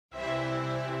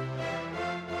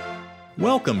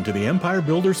Welcome to the Empire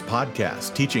Builders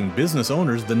Podcast, teaching business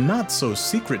owners the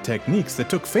not-so-secret techniques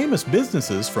that took famous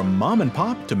businesses from mom and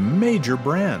pop to major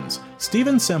brands.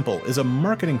 Stephen Semple is a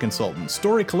marketing consultant,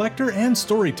 story collector, and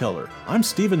storyteller. I'm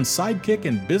Stephen's sidekick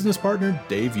and business partner,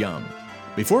 Dave Young.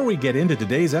 Before we get into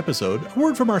today's episode, a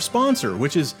word from our sponsor,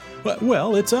 which is,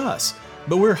 well, it's us.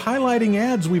 But we're highlighting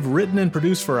ads we've written and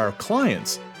produced for our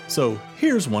clients. So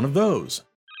here's one of those.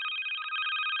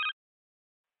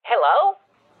 Hello?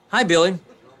 Hi, Billy.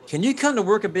 Can you come to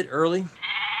work a bit early?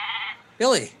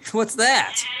 Billy, what's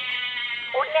that?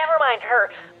 Well, never mind her.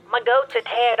 My goat's a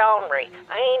tad ornery.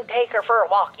 I ain't take her for a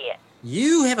walk yet.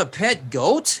 You have a pet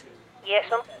goat?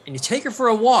 Yes'm. And you take her for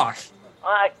a walk?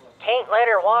 I can't let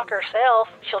her walk herself.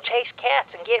 She'll chase cats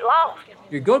and get lost.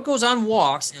 Your goat goes on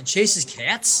walks and chases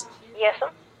cats? Yes'm.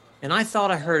 And I thought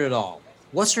I heard it all.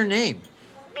 What's her name?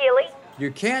 Billy?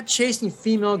 Your cat-chasing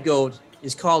female goat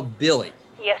is called Billy.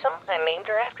 Yes'm. I named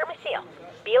her after myself.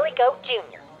 Billy Goat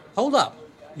Jr. Hold up.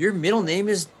 Your middle name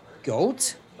is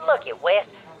Goat? Look it, Wes.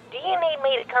 Do you need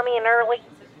me to come in early?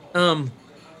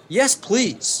 Yes,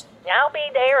 please. I'll be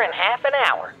there in half an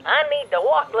hour. I need to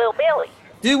walk little Billy.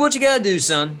 Do what you gotta do,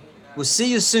 son. We'll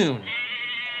see you soon.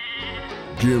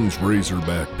 Jim's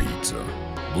Razorback Pizza.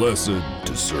 Blessed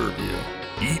to serve you.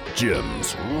 Eat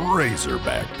Jim's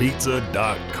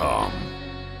RazorbackPizza.com.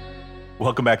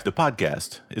 Welcome back to the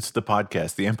podcast. It's the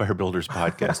podcast, the Empire Builders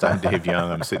Podcast. I'm Dave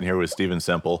Young. I'm sitting here with Stephen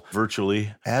Semple.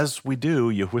 Virtually, as we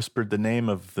do, you whispered the name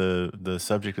of the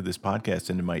subject of this podcast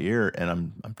into my ear, and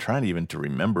I'm trying even to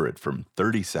remember it from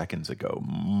 30 seconds ago.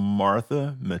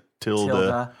 Martha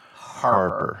Matilda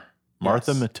Harper.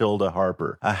 Martha Matilda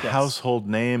Harper. A household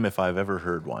name if I've ever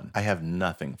heard one. I have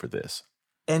nothing for this.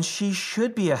 And she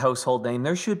should be a household name.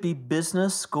 There should be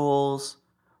business schools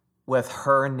with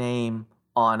her name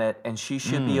on it, and she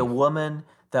should be a woman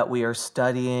that we are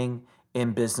studying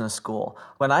in business school.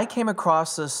 When I came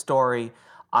across this story,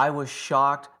 I was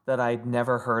shocked that I'd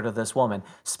never heard of this woman,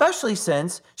 especially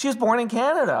since she was born in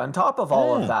Canada on top of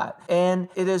all of that. And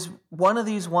it is one of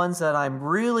these ones that I'm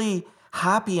really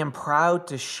happy and proud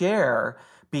to share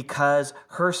because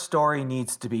her story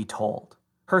needs to be told.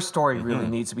 Her story really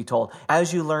needs to be told.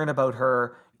 As you learn about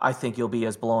her, I think you'll be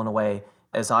as blown away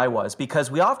as I was, because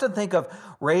we often think of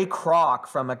Ray Kroc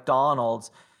from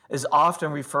McDonald's is often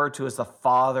referred to as the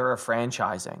father of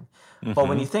franchising. But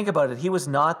when you think about it, he was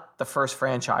not the first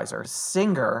franchiser.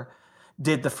 Singer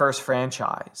did the first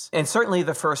franchise, and certainly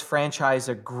the first franchise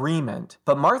agreement.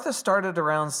 But Martha started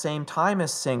around the same time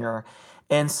as Singer,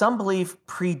 and some believe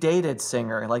predated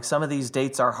Singer. Like some of these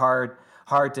dates are hard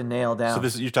to nail down.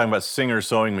 So you're talking about Singer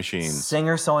sewing machines.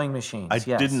 Singer sewing machines, I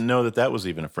didn't know that was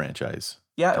even a franchise.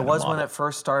 Yeah, it was when it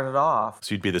first started off.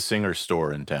 So you'd be the Singer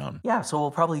store in town. Yeah, so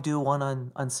we'll probably do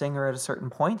one on Singer at a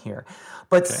certain point here.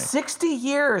 But 60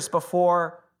 years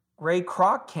before Ray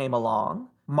Kroc came along,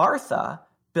 Martha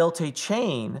built a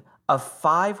chain of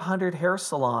 500 hair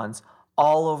salons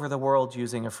all over the world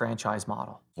using a franchise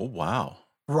model. Oh, wow.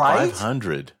 Right?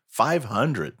 500.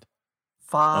 500.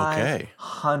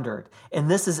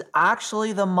 And this is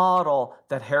actually the model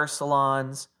that hair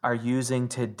salons are using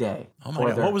today. Oh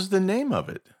my God. What was the name of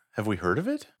it? Have we heard of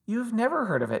it? You've never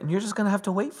heard of it, and you're just going to have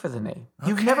to wait for the name.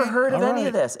 You've never heard of any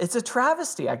of this. It's a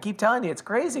travesty. I keep telling you, it's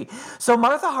crazy. So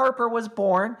Martha Harper was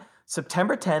born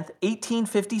September 10th,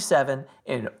 1857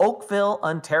 in Oakville,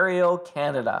 Ontario,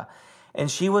 Canada. And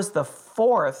she was the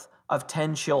fourth of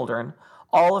 10 children,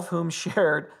 all of whom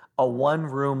shared a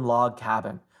one-room log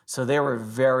cabin. So they were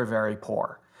very, very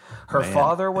poor. Her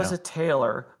father was a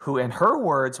tailor who, in her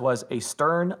words, was a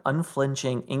stern,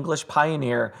 unflinching English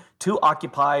pioneer, too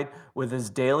occupied with his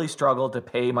daily struggle to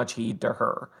pay much heed to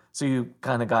her. So you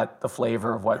kind of got the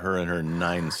flavor of what... Her and her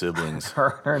 9 siblings.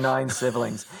 her 9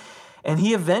 siblings. And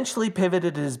he eventually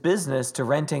pivoted his business to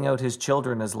renting out his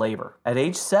children as labor. At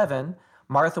age 7,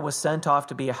 Martha was sent off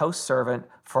to be a house servant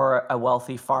for a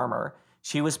wealthy farmer.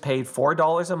 She was paid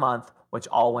 $4 a month, which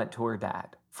all went to her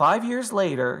dad. 5 years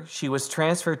later, she was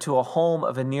transferred to a home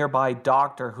of a nearby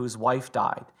doctor whose wife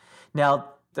died.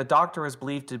 Now, the doctor is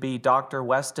believed to be Dr.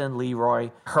 Weston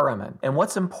Leroy Herriman. And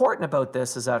what's important about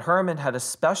this is that Herriman had a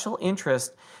special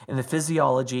interest in the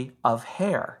physiology of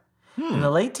hair. In the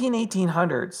late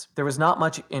 1800s, there was not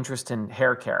much interest in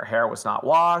hair care. Hair was not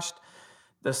washed.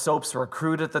 The soaps were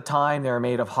crude at the time. They were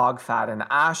made of hog fat and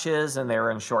ashes, and they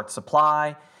were in short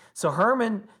supply. So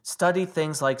Herriman studied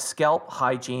things like scalp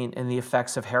hygiene and the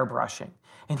effects of hair brushing.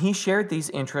 And he shared these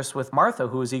interests with Martha,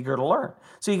 who was eager to learn.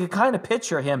 So you could kind of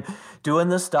picture him doing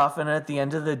this stuff and at the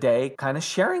end of the day, kind of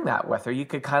sharing that with her. You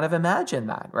could kind of imagine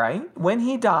that, right? When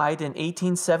he died in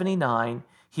 1879,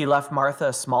 he left Martha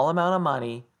a small amount of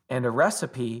money and a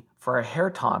recipe for a hair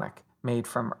tonic made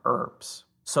from herbs.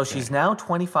 So she's now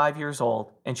 25 years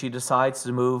old, and she decides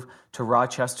to move to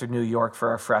Rochester, New York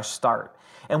for a fresh start.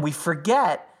 And we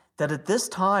forget that at this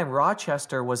time,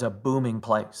 Rochester was a booming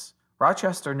place.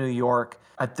 Rochester, New York,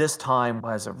 at this time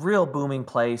was a real booming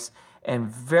place and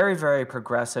very, very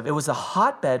progressive. It was a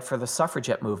hotbed for the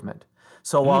suffragette movement.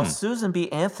 So while Susan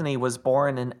B. Anthony was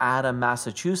born in Adam,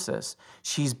 Massachusetts,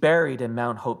 she's buried in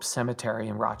Mount Hope Cemetery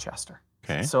in Rochester.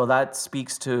 Okay. So that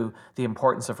speaks to the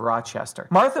importance of Rochester.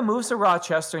 Martha moves to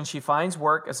Rochester and she finds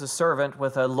work as a servant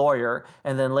with a lawyer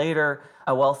and then later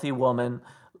a wealthy woman,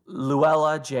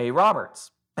 Luella J.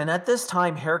 Roberts. And at this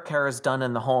time, hair care is done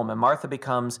in the home and Martha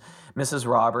becomes Mrs.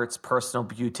 Roberts' personal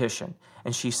beautician.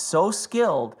 And she's so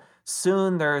skilled,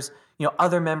 soon there's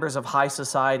other members of high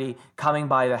society coming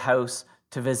by the house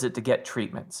to visit to get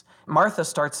treatments. Martha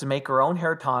starts to make her own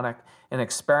hair tonic and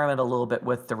experiment a little bit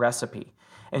with the recipe.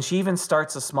 And she even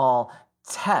starts a small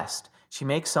test. She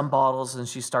makes some bottles and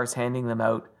she starts handing them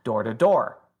out door to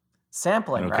door.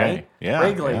 Sampling, right? Yeah.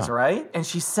 Wrigley's, right? And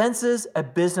she senses a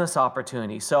business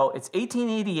opportunity. So it's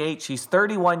 1888, she's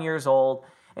 31 years old,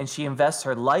 and she invests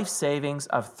her life savings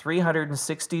of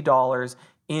 $360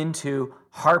 into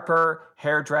Harper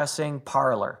Hairdressing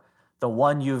Parlor, the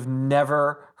one you've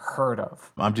never heard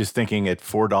of. I'm just thinking at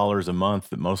 $4 a month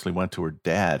that mostly went to her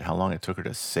dad, how long it took her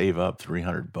to save up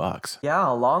 $300. Yeah,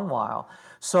 a long while.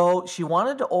 So she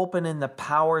wanted to open in the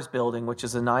Powers building, which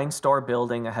is a 9-store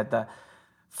building that had the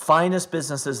finest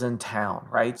businesses in town,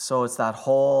 right? So it's that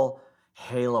whole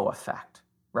halo effect,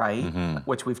 right?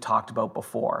 Which we've talked about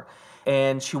before.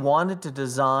 And she wanted to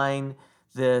design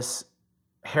this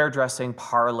hairdressing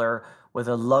parlor with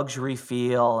a luxury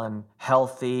feel and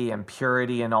healthy and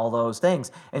purity and all those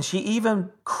things. And she even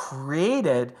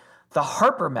created the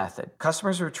Harper method.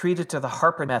 Customers were treated to the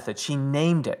Harper method. She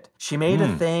named it. She made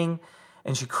a thing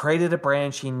and she created a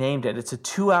brand. She named it. It's a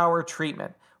 2-hour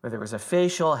treatment where there was a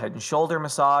facial, head and shoulder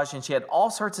massage, and she had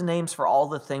all sorts of names for all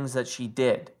the things that she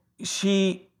did.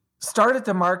 She started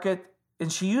to market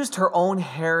and she used her own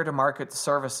hair to market the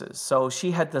services. So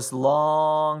she had this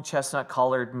long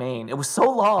chestnut-colored mane. It was so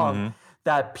long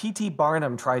that P.T.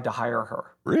 Barnum tried to hire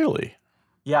her. Really?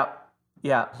 Yeah.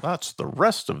 That's the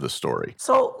rest of the story.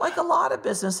 So like a lot of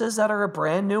businesses that are a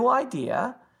brand new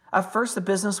idea, at first the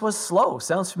business was slow.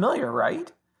 Sounds familiar,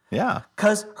 right? Yeah.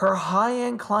 Because her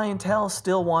high-end clientele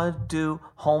still wanted to do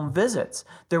home visits.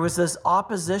 There was this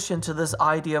opposition to this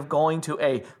idea of going to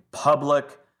a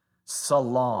public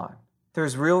salon.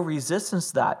 There's real resistance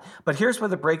to that. But here's where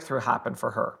the breakthrough happened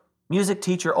for her. Music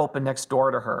teacher opened next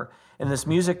door to her, and this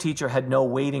music teacher had no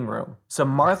waiting room. So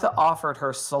Martha offered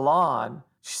her salon.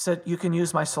 She said, you can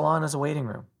use my salon as a waiting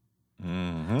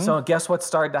room. So guess what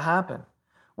started to happen?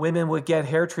 Women would get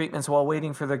hair treatments while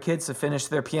waiting for their kids to finish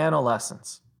their piano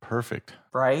lessons. Perfect.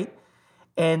 Right?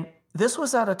 And this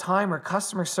was at a time where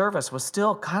customer service was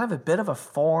still kind of a bit of a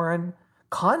foreign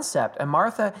concept. And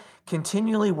Martha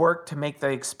continually worked to make the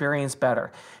experience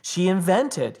better. She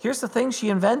invented, here's the thing she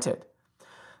invented,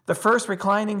 the first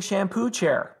reclining shampoo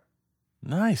chair.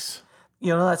 Nice.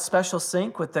 You know, that special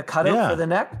sink with the cutout for the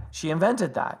neck? She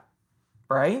invented that,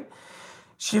 right?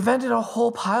 She invented a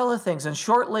whole pile of things. And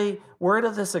shortly, word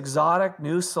of this exotic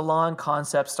new salon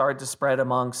concept started to spread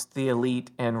amongst the elite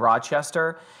in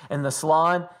Rochester. And the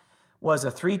salon was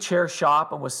a 3-chair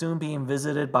shop and was soon being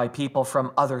visited by people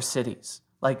from other cities.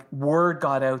 Like, word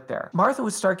got out there. Martha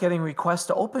would start getting requests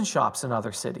to open shops in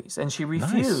other cities, and she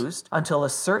refused until a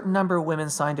certain number of women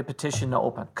signed a petition to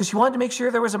open because she wanted to make sure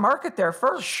there was a market there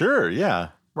first. Sure, yeah.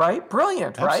 Right?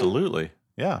 Brilliant, right? Absolutely,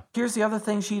 yeah. Here's the other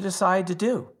thing she decided to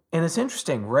do. And it's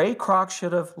interesting. Ray Kroc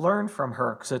should have learned from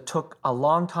her because it took a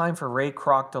long time for Ray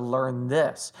Kroc to learn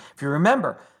this. If you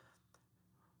remember,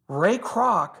 Ray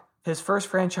Kroc, his first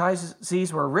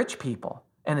franchisees were rich people,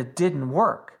 and it didn't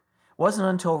work. It wasn't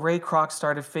until Ray Kroc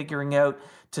started figuring out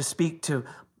to speak to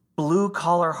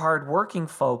blue-collar, hard-working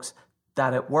folks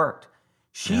that it worked.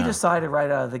 She decided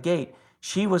right out of the gate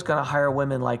she was going to hire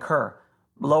women like her,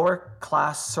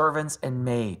 lower-class servants and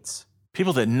maids.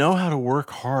 People that know how to work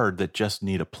hard that just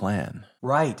need a plan.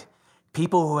 Right.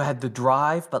 People who had the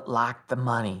drive but lacked the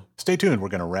money. Stay tuned. We're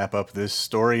going to wrap up this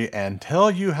story and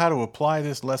tell you how to apply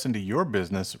this lesson to your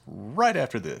business right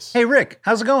after this. Hey, Rick,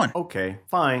 how's it going? Okay,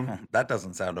 fine. That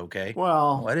doesn't sound okay.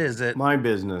 Well, What is it? my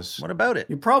business. What about it?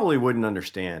 You probably wouldn't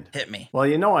understand. Hit me. Well,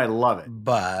 you know I love it.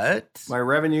 But... My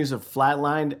revenues have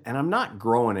flatlined and I'm not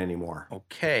growing anymore.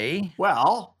 Okay.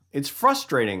 Well, it's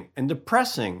frustrating and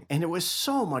depressing, and it was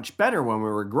so much better when we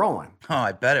were growing. Oh,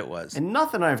 I bet it was. And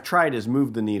nothing I've tried has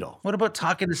moved the needle. What about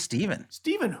talking to Steven?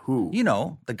 Steven who? You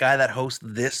know, the guy that hosts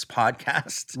this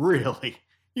podcast. Really?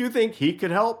 You think he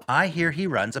could help? I hear he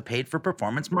runs a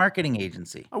paid-for-performance marketing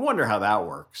agency. I wonder how that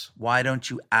works. Why don't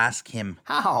you ask him?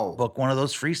 How? Book one of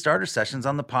those free starter sessions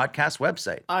on the podcast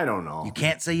website. I don't know. You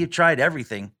can't say you've tried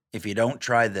everything if you don't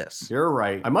try this. You're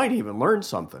right. I might even learn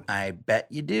something. I bet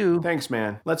you do. Thanks,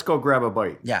 man. Let's go grab a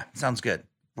bite. Yeah, sounds good.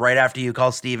 Right after you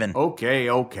call Steven.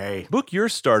 Okay. Book your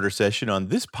starter session on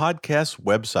this podcast's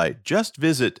website. Just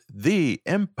visit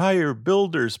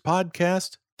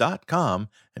theempirebuilderspodcast.com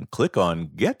and click on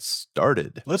Get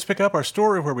Started. Let's pick up our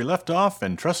story where we left off,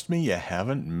 and trust me, you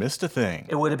haven't missed a thing.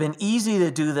 It would have been easy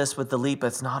to do this with the leap, but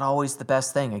it's not always the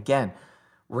best thing. Again,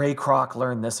 Ray Kroc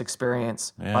learned this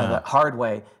experience by the hard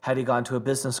way. Had he gone to a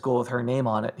business school with her name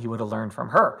on it, he would have learned from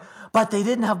her. But they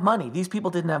didn't have money. These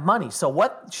people didn't have money. So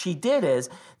what she did is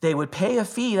they would pay a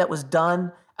fee that was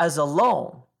done as a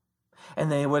loan. And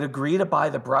they would agree to buy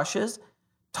the brushes,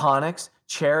 tonics,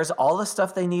 chairs, all the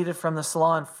stuff they needed from the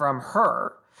salon from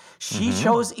her. She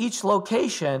chose each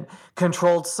location,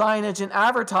 controlled signage and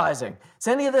advertising. Does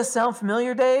any of this sound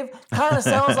familiar, Dave? Kind of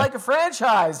sounds like a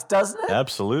franchise, doesn't it?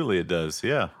 Absolutely it does,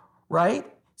 yeah.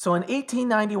 Right? So in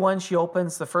 1891, she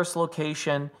opens the first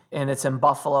location, and it's in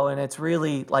Buffalo, and it's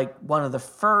really like one of the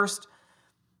first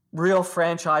real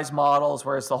franchise models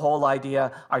where it's the whole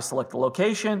idea, I select the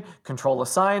location, control the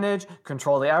signage,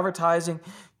 control the advertising,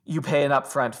 you pay an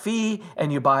upfront fee,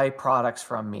 and you buy products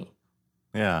from me.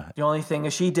 Yeah. The only thing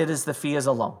she did is the fee is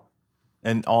a loan.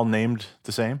 And all named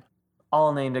the same?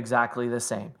 All named exactly the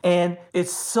same. And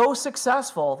it's so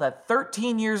successful that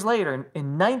 13 years later,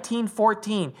 in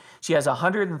 1914, she has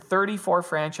 134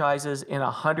 franchises in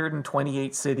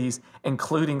 128 cities,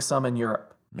 including some in Europe.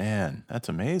 Man, that's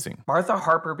amazing. Martha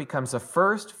Harper becomes the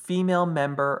first female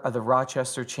member of the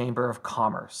Rochester Chamber of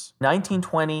Commerce.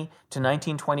 1920 to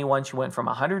 1921, she went from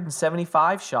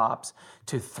 175 shops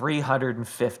to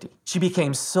 350. She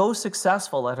became so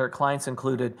successful that her clients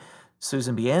included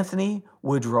Susan B. Anthony,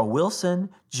 Woodrow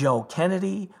Wilson, Joe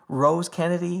Kennedy, Rose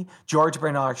Kennedy, George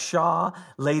Bernard Shaw,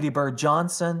 Lady Bird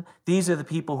Johnson. These are the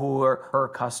people who were her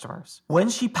customers. When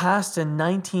she passed in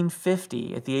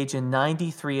 1950, at the age of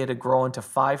 93, it had grown to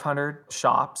 500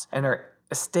 shops, and her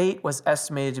estate was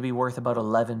estimated to be worth about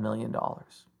 $11 million.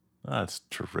 That's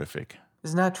terrific.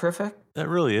 Isn't that terrific? That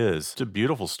really is. It's a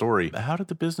beautiful story. How did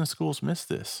the business schools miss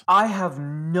this? I have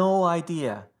no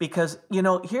idea because,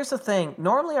 here's the thing.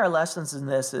 Normally our lessons in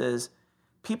this is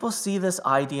people see this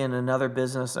idea in another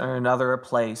business or another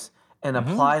place and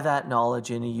apply that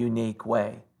knowledge in a unique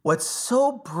way. What's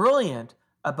so brilliant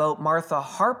about Martha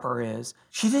Harper is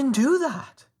she didn't do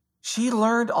that. She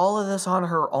learned all of this on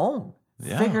her own.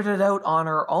 Yeah. Figured it out on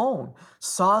her own,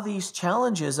 saw these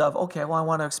challenges of, okay, well, I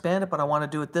want to expand it, but I want to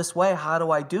do it this way. How do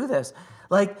I do this?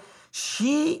 Like,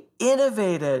 she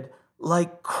innovated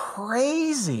like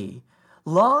crazy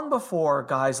long before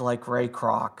guys like Ray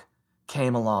Kroc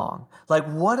came along. Like,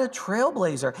 what a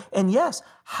trailblazer. And yes,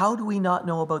 how do we not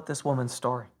know about this woman's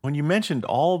story? When you mentioned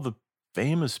all the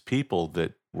famous people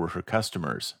that were her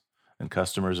customers and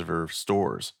customers of her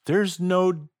stores, there's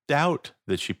no doubt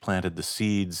that she planted the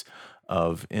seeds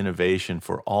of innovation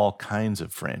for all kinds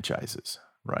of franchises,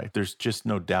 right? There's just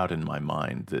no doubt in my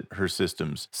mind that her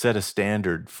systems set a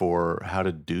standard for how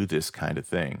to do this kind of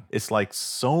thing. It's like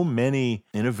so many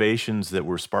innovations that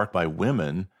were sparked by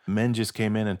women, men just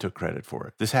came in and took credit for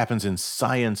it. This happens in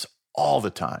science all the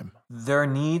time. There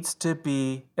needs to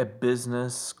be a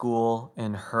business school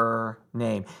in her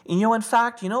name. And in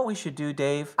fact, what we should do,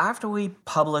 Dave? After we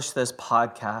publish this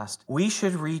podcast, we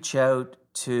should reach out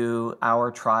to our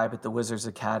tribe at the Wizards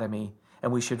Academy,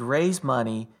 and we should raise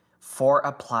money for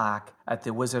a plaque at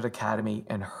the Wizard Academy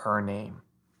in her name.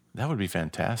 That would be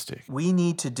fantastic. We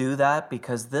need to do that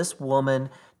because this woman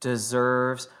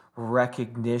deserves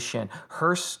recognition.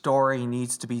 Her story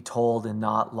needs to be told and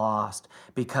not lost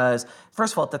because,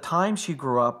 first of all, at the time she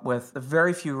grew up with the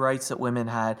very few rights that women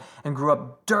had and grew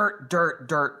up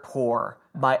dirt poor.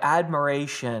 My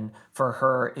admiration for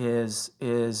her is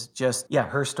just,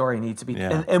 her story needs to be.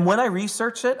 Yeah. And when I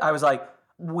researched it, I was like,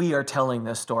 we are telling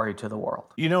this story to the world.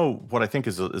 What I think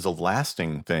is a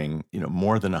lasting thing,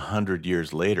 more than 100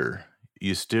 years later,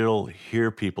 you still hear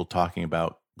people talking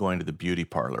about going to the beauty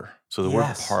parlor. So the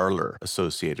word parlor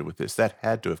associated with this, that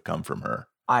had to have come from her.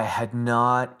 I had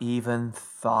not even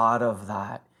thought of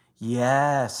that.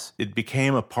 Yes. It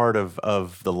became a part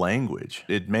of the language.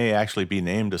 It may actually be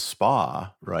named a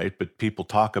spa, right? But people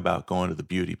talk about going to the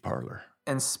beauty parlor.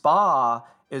 And spa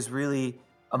is really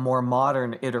a more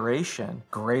modern iteration.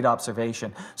 Great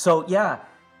observation. So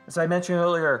as I mentioned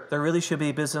earlier, there really should be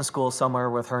a business school somewhere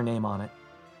with her name on it.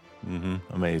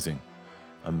 Amazing.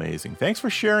 Thanks for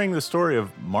sharing the story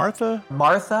of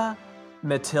Martha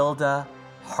Matilda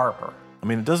Harper. I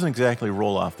mean, it doesn't exactly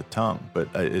roll off the tongue, but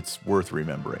it's worth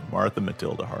remembering. Martha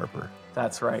Matilda Harper.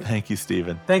 That's right. Thank you,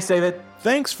 Stephen. Thanks, David.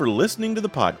 Thanks for listening to the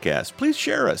podcast. Please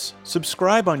share us,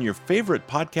 subscribe on your favorite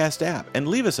podcast app, and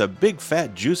leave us a big,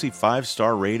 fat, juicy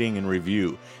 5-star rating and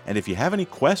review. And if you have any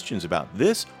questions about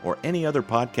this or any other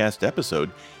podcast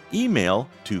episode, email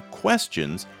to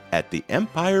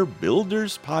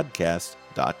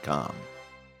questions@theempirebuilderspodcast.com.